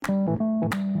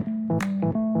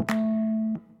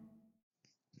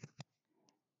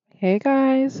Hey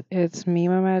guys, it's me,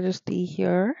 My Majesty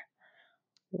here.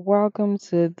 Welcome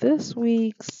to this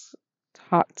week's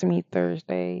Talk to Me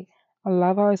Thursday. I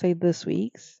love how I say this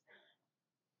week's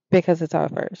because it's our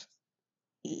first.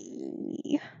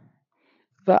 Eee.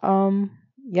 But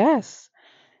yes,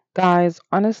 guys,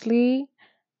 honestly,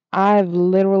 I've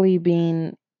literally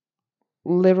been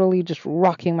just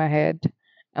rocking my head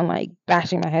and like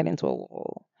bashing my head into a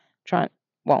wall. Trying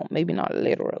well, maybe not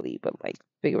literally, but like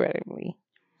figuratively.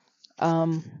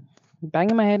 um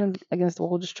Banging my head against the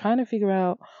wall, just trying to figure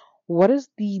out what is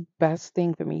the best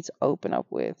thing for me to open up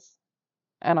with.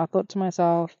 And I thought to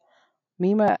myself,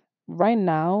 Mima, right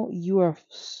now you are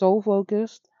so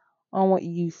focused on what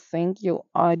you think your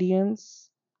audience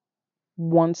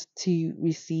wants to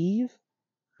receive,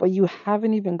 but you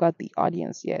haven't even got the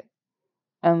audience yet.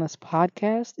 And this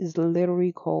podcast is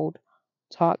literally called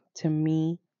Talk to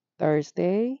Me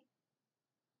Thursday,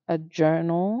 a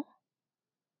journal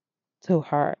to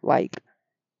her. Like,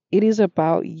 it is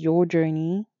about your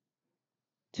journey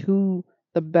to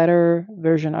the better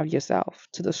version of yourself,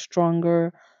 to the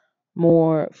stronger,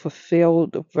 more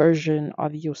fulfilled version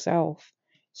of yourself.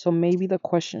 So maybe the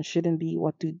question shouldn't be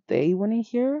what do they want to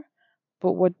hear,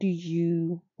 but what do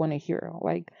you want to hear?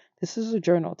 Like, this is a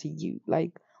journal to you.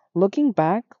 Like, looking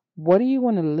back, what do you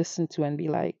want to listen to and be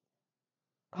like,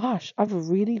 gosh, I've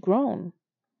really grown?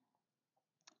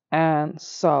 And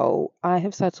so I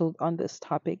have settled on this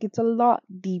topic. It's a lot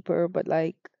deeper, but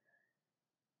like,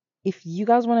 if you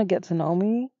guys want to get to know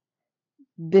me,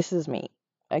 this is me.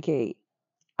 Okay.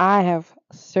 I have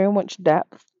so much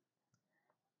depth,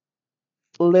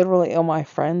 literally, on my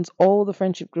friends. All the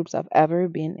friendship groups I've ever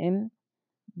been in,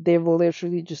 they've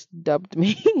literally just dubbed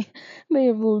me. They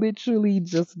have literally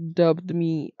just dubbed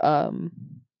me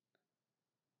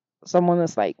someone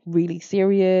that's like really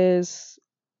serious,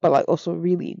 but like also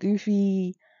really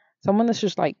goofy. Someone that's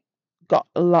just like got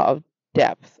a lot of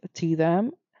depth to them.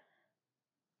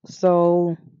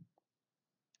 So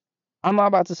I'm not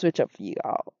about to switch up for you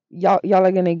all. Y'all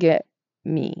are gonna get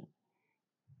me.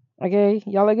 Okay?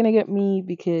 Y'all are gonna get me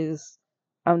because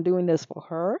I'm doing this for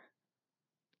her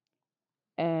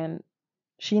and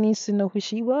she needs to know who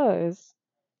she was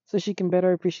so she can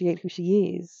better appreciate who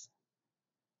she is.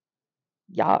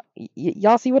 Y'all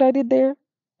see what I did there?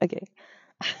 Okay.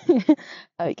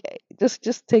 Okay.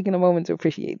 Just taking a moment to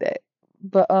appreciate that.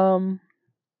 But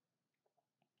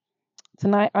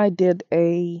tonight I did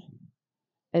a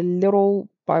little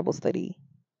Bible study.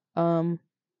 Um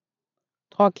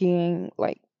Talking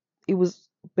like it was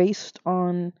based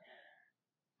on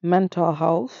mental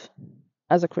health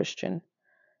as a Christian,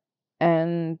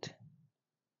 and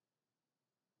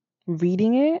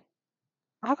reading it,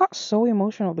 I got so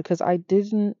emotional because I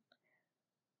didn't.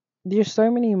 There's so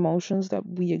many emotions that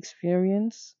we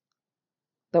experience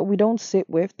that we don't sit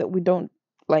with, that we don't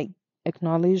like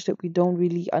acknowledge, that we don't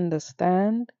really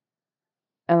understand.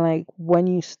 And like when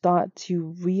you start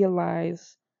to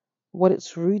realize what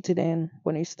it's rooted in,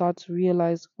 when you start to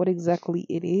realize what exactly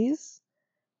it is,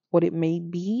 what it may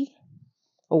be,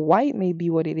 or why it may be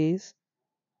what it is,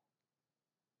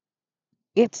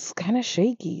 it's kind of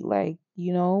shaky. Like,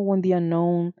 when the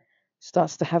unknown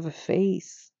starts to have a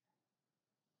face.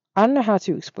 I don't know how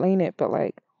to explain it, but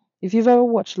like, if you've ever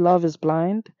watched Love is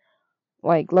Blind,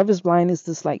 like Love is Blind is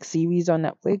this like series on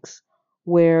Netflix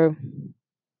where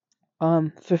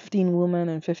 15 women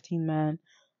and 15 men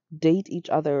date each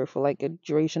other for like a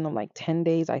duration of like 10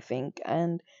 days, I think,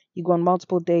 and you go on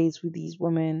multiple dates with these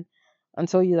women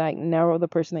until you like narrow the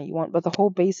person that you want. But the whole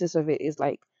basis of it is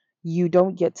like you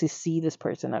don't get to see this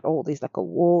person at all. There's like a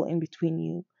wall in between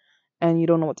you, and you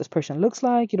don't know what this person looks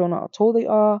like. You don't know how tall they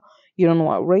are. You don't know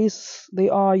what race they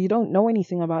are. You don't know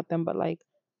anything about them but like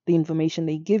the information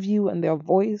they give you and their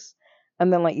voice.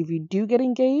 And then like if you do get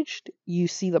engaged, you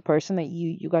see the person that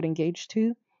you got engaged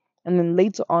to. And then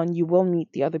later on you will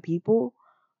meet the other people.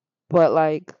 But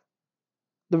like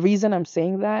the reason I'm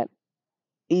saying that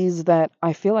is that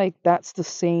I feel like that's the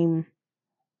same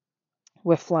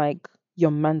with like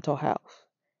your mental health.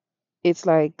 It's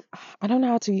like I don't know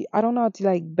how to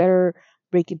like better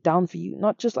break it down for you.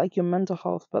 Not just like your mental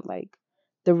health, but like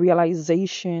the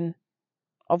realization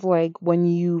of like when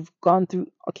you've gone through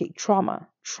trauma.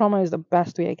 Trauma is the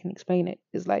best way I can explain it.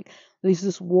 It's like there's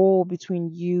this wall between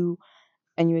you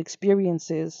and your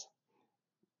experiences,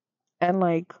 and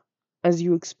like as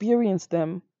you experience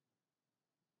them,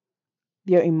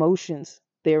 their emotions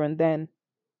there and then.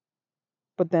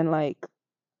 But then like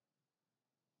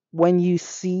when you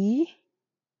see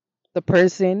the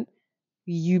person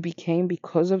you became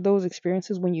because of those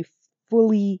experiences, when you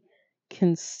fully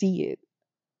can see it,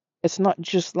 it's not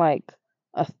just like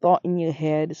a thought in your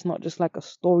head. It's not just like a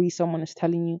story someone is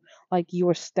telling you. Like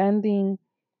you're standing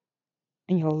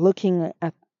and you're looking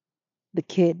at the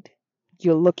kid.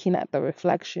 You're looking at the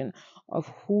reflection of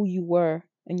who you were.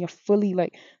 And you're fully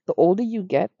like, the older you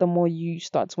get, the more you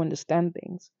start to understand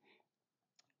things.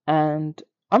 And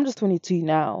I'm just 22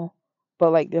 now,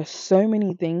 but like there's so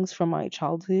many things from my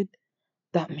childhood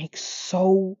that make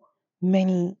so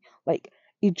many, like,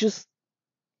 it just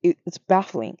it's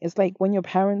baffling. It's like when your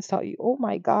parents tell you, "Oh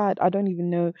my God, I don't even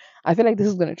know." I feel like this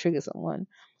is gonna trigger someone,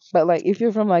 but like if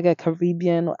you're from like a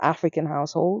Caribbean or African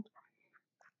household,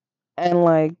 and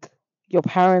like your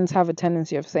parents have a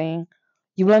tendency of saying,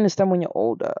 "You will understand when you're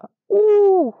older."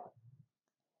 Ooh,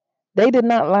 they did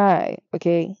not lie.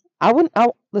 Okay, I wouldn't.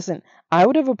 Listen. I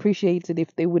would have appreciated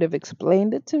if they would have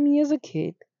explained it to me as a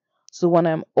kid, so when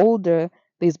I'm older,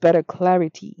 there's better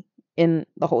clarity in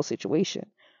the whole situation.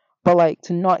 But like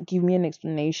to not give me an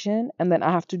explanation, and then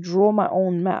I have to draw my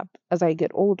own map as I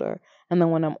get older. And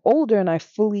then when I'm older and I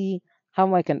fully have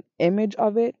like an image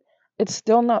of it, it's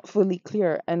still not fully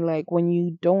clear. And like when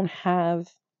you don't have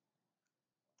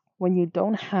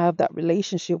that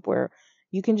relationship where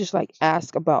you can just like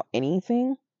ask about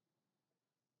anything,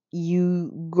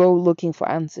 you go looking for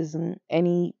answers in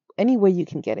any way you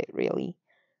can get it really.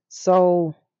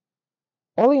 So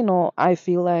all in all, I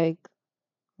feel like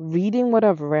reading what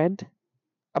I've read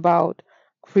about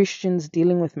Christians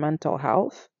dealing with mental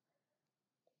health,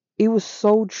 it was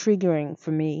so triggering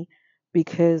for me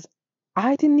because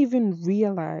I didn't even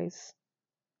realize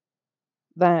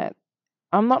that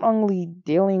I'm not only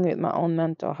dealing with my own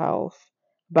mental health,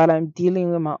 but I'm dealing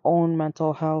with my own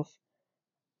mental health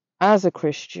as a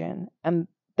Christian. And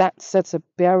that sets a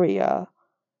barrier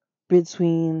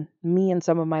between me and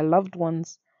some of my loved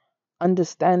ones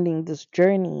understanding this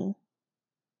journey,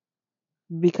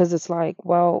 because it's like,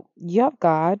 well, you have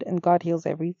God and God heals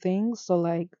everything. So,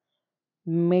 like,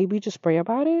 maybe just pray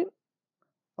about it.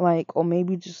 Like, or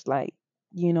maybe just like,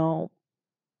 you know,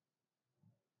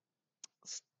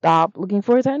 stop looking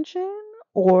for attention,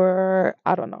 or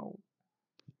I don't know,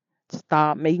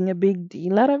 stop making a big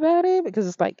deal out about it, because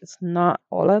it's like it's not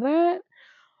all of that.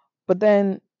 But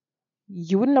then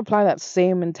you wouldn't apply that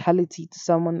same mentality to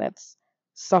someone that's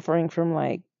suffering from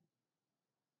like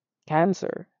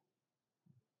cancer.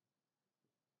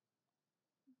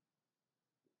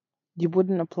 You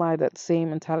wouldn't apply that same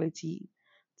mentality to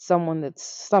someone that's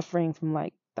suffering from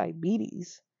like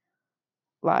diabetes.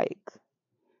 Like,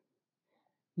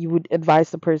 you would advise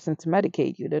the person to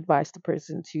medicate, you'd advise the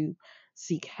person to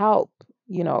seek help,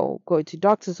 go to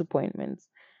doctor's appointments,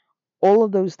 all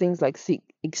of those things, like seek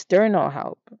external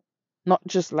help, not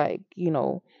just like,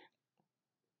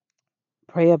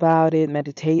 pray about it,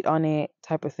 meditate on it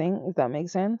type of thing, if that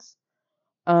makes sense.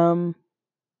 Um,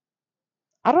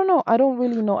 I don't know. I don't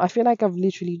really know. I feel like I've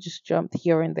literally just jumped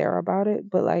here and there about it,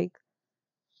 but like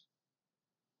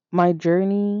my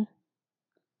journey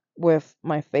with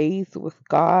my faith, with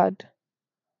God,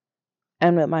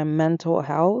 and with my mental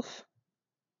health,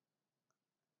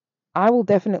 I will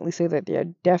definitely say that they are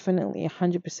definitely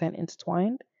 100%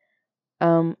 intertwined.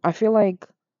 I feel like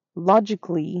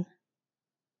logically,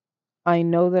 I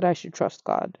know that I should trust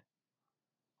God.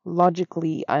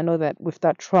 Logically, I know that with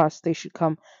that trust, there should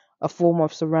come a form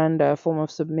of surrender, a form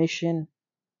of submission,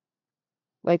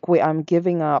 like where I'm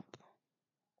giving up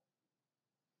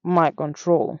my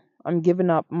control. I'm giving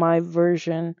up my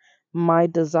version, my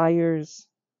desires,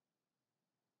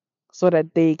 so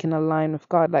that they can align with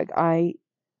God. Like, I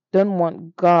don't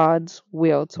want God's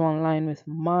will to align with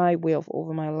my will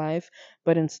over my life,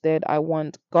 but instead I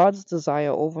want God's desire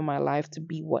over my life to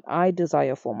be what I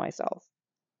desire for myself.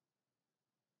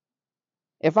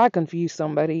 If I confuse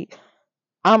somebody,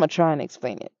 I'm going to try and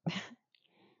explain it.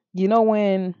 You know,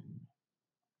 when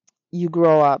you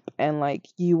grow up and like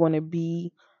you want to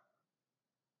be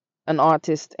an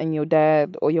artist and your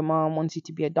dad or your mom wants you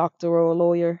to be a doctor or a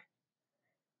lawyer,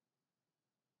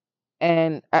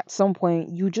 and at some point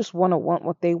you just want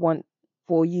what they want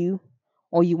for you,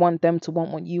 or you want them to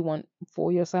want what you want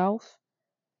for yourself.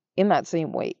 In that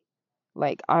same way,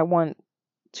 like, I want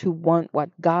to want what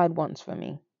God wants for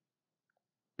me,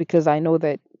 because I know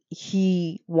that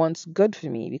He wants good for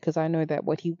me, because I know that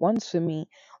what He wants for me,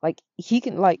 like, He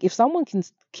can, like, if someone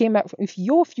came back, if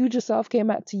your future self came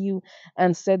back to you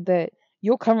and said that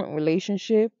your current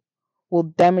relationship will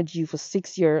damage you for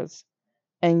 6 years,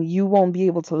 and you won't be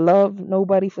able to love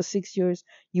nobody for 6 years,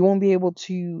 you won't be able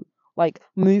to like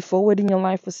move forward in your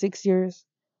life for 6 years,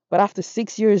 but after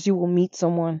 6 years you will meet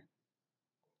someone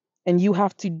and you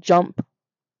have to jump.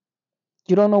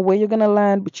 You don't know where you're going to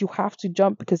land, but you have to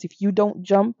jump, because if you don't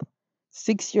jump,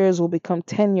 6 years will become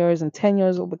 10 years, and 10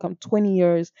 years will become 20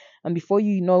 years. And before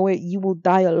you know it, you will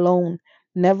die alone,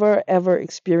 never ever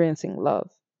experiencing love.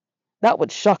 That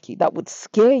would shock you. That would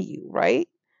scare you, right?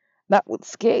 That would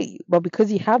scare you. But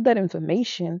because you have that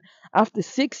information, after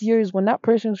 6 years, when that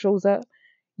person shows up,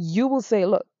 you will say,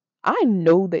 look, I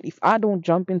know that if I don't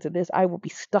jump into this, I will be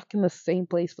stuck in the same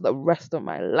place for the rest of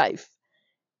my life.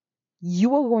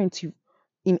 You are going to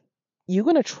in you're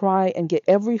going to try and get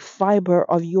every fiber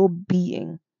of your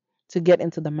being to get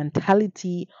into the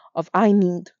mentality of I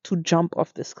need to jump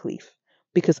off this cliff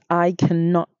because I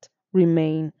cannot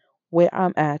remain where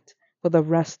I'm at for the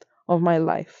rest of my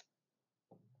life.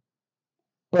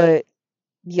 But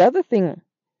the other thing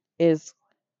is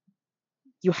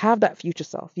you have that future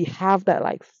self. You have that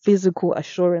like physical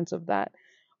assurance of that.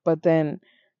 But then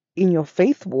in your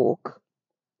faith walk,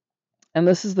 and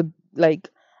this is the like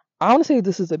I want to say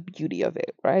this is the beauty of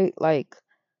it, right? Like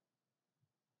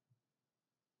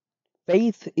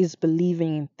faith is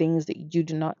believing in things that you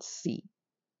do not see,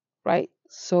 right?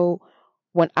 So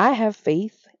when I have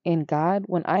faith in God,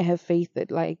 when I have faith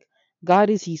that like God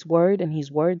is his word and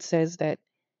his word says that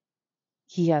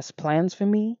he has plans for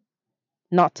me,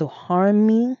 not to harm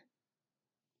me,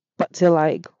 but to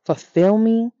like fulfill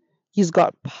me. He's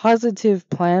got positive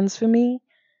plans for me.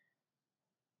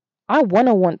 I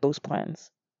want those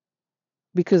plans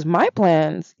because my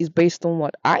plans is based on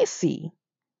what I see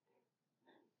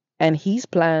and his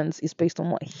plans is based on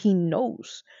what he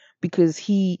knows because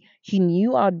he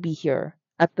knew I'd be here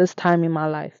at this time in my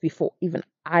life before even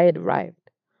I had arrived.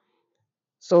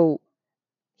 So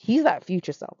he's that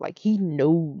future self, like he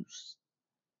knows.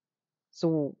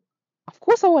 So of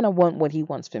course I want what he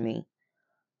wants for me,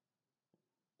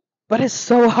 but it's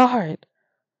so hard.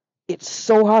 It's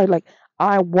so hard. Like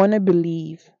I want to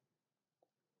believe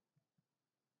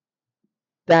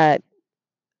that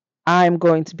I'm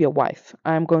going to be a wife,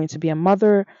 I'm going to be a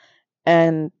mother,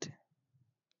 and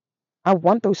I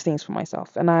want those things for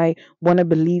myself. And I want to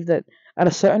believe that at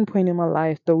a certain point in my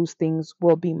life, those things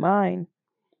will be mine.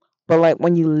 But like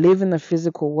when you live in the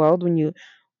physical world, when you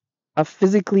are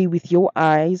physically with your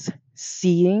eyes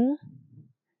seeing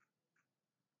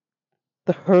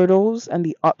the hurdles and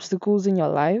the obstacles in your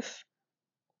life,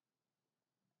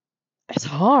 it's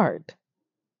hard.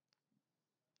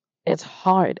 It's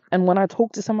hard. And when I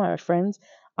talk to some of my friends,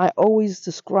 I always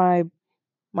describe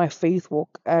my faith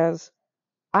walk as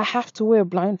I have to wear a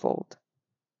blindfold.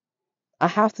 I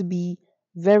have to be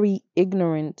very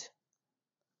ignorant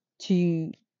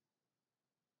to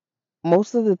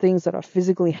most of the things that are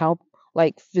physically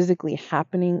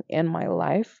happening in my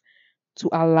life to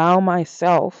allow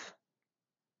myself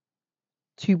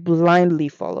to blindly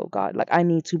follow God. Like I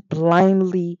need to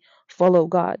blindly follow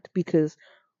God because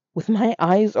with my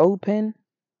eyes open,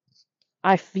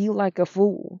 I feel like a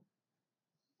fool.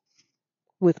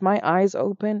 With my eyes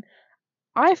open,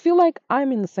 I feel like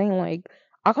I'm insane. Like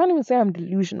I can't even say I'm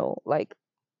delusional. Like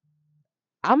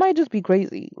I might just be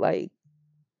crazy. Like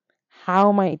how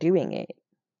am I doing it?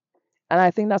 And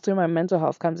I think that's where my mental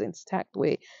health comes into tact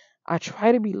where I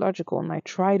try to be logical and I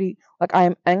try to like I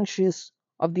am anxious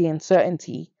of the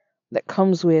uncertainty that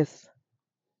comes with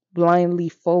blindly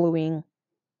following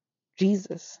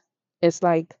Jesus. It's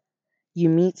like you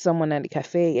meet someone at a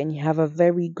cafe and you have a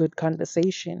very good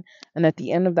conversation, and at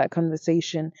the end of that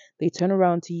conversation they turn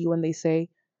around to you and they say,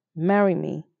 marry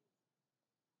me,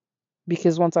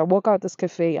 because once I walk out this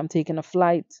cafe I'm taking a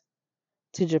flight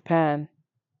to Japan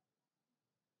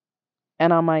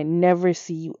and I might never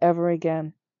see you ever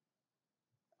again.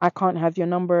 I can't have your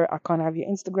number. I can't have your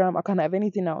Instagram. I can't have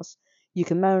anything else. You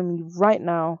can marry me right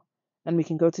now and we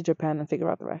can go to Japan and figure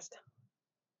out the rest.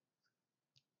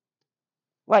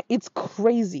 Like, it's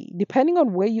crazy. Depending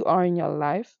on where you are in your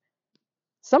life,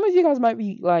 some of you guys might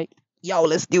be like, yo,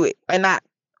 let's do it. Why not?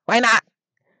 Why not?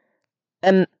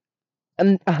 And,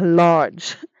 and a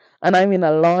large, and I mean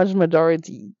a large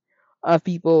majority of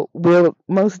people will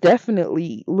most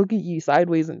definitely look at you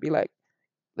sideways and be like,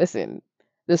 listen,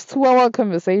 this 2 hour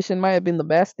conversation might have been the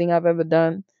best thing I've ever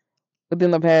done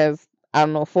within the past, I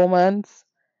don't know, 4 months.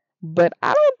 But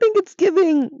I don't think it's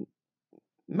giving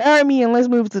marry me and let's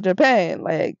move to Japan.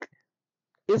 Like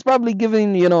it's probably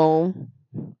giving,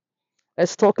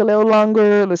 let's talk a little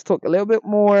longer, let's talk a little bit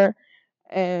more,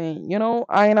 and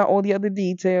iron out all the other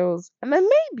details. And then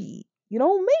maybe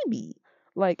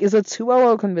like is a 2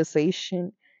 hour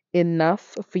conversation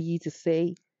enough for you to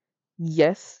say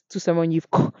yes to someone you've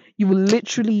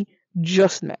literally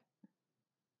just met?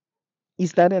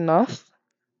 Is that enough?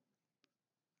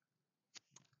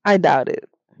 I doubt it.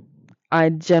 I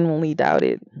genuinely doubt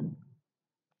it.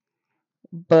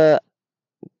 But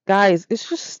guys,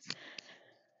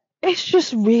 It's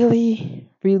just really,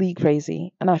 really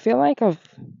crazy. And I feel like I've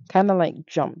kind of like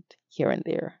jumped here and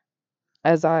there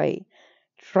as I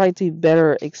try to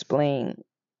better explain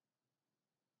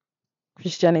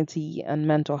Christianity and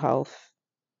mental health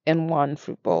in one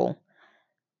fruit bowl.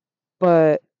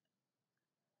 But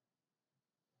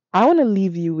I want to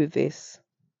leave you with this.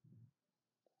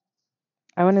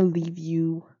 I want to leave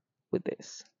you with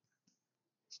this.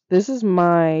 This is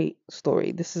my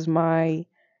story. This is my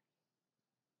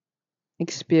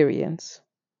experience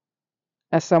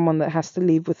as someone that has to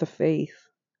live with a faith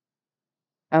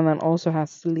and then also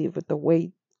has to live with the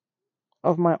weight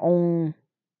of my own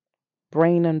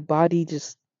brain and body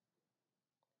just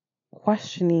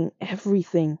questioning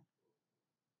everything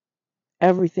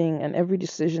and every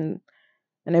decision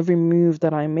and every move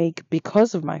that I make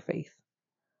because of my faith.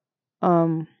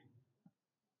 Um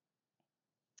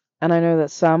and I know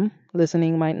that some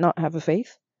listening might not have a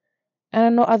faith and I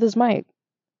know others might.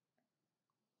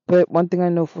 But one thing I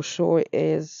know for sure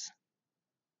is,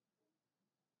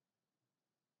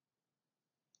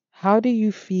 how do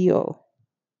you feel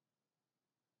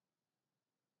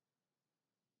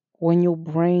when your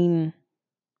brain,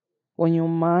 when your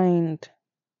mind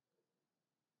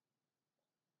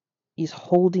is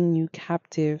holding you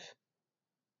captive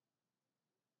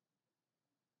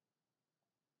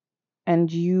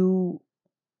and you,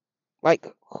 like,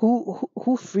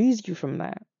 who frees you from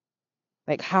that?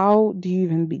 Like, how do you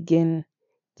even begin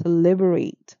to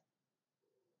liberate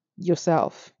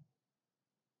yourself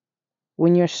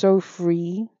when you're so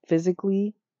free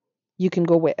physically? You can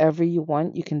go wherever you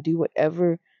want, you can do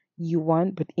whatever you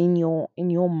want, but in your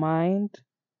mind,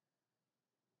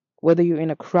 whether you're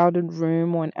in a crowded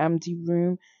room or an empty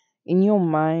room, in your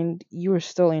mind, you're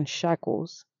still in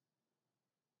shackles.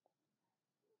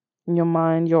 In your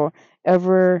mind, you're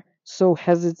ever so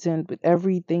hesitant with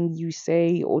everything you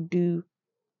say or do.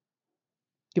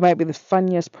 You might be the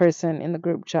funniest person in the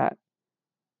group chat,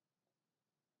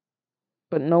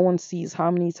 but no one sees how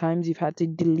many times you've had to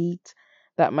delete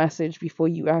that message before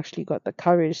you actually got the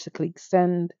courage to click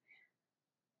send.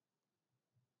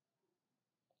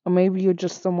 Or maybe you're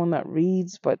just someone that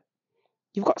reads, but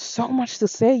you've got so much to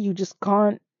say, you just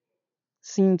can't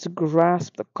seem to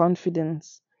grasp the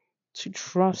confidence to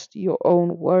trust your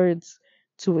own words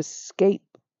to escape.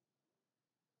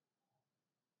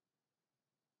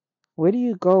 Where do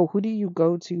you go? Who do you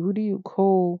go to? Who do you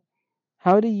call?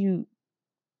 How do you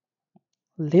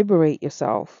liberate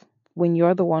yourself when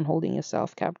you're the one holding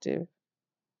yourself captive?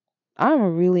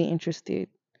 I'm really interested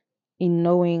in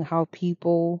knowing how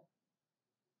people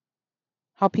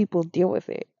deal with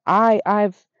it.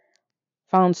 I've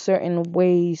found certain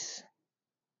ways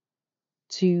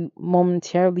to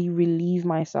momentarily relieve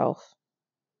myself,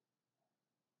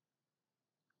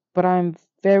 but I'm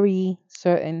very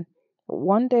certain that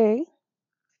one day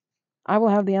I will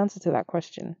have the answer to that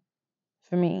question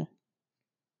for me.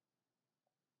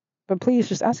 But please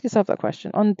just ask yourself that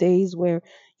question. On days where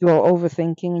you are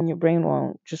overthinking and your brain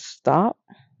won't just stop,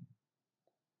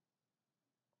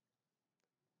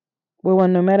 well,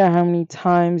 no matter how many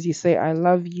times you say, I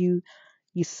love you,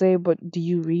 you say, but do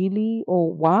you really?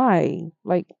 Or why?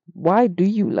 Like, why do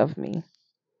you love me?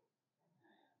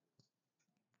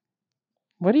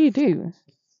 What do you do?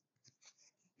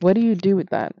 What do you do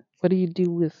with that? What do you do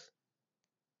with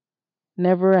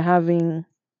never having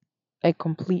a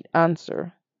complete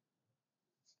answer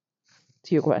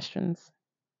to your questions?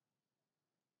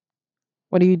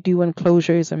 What do you do when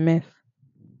closure is a myth?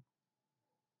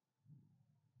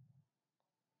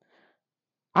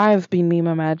 I've been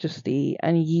Mima Majesty,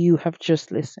 and you have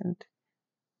just listened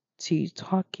to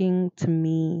Talking to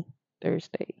Me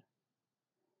Thursday.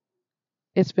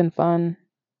 It's been fun,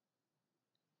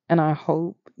 and I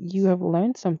hope you have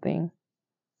learned something,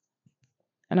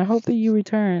 and I hope that you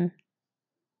return.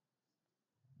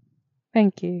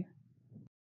 Thank you.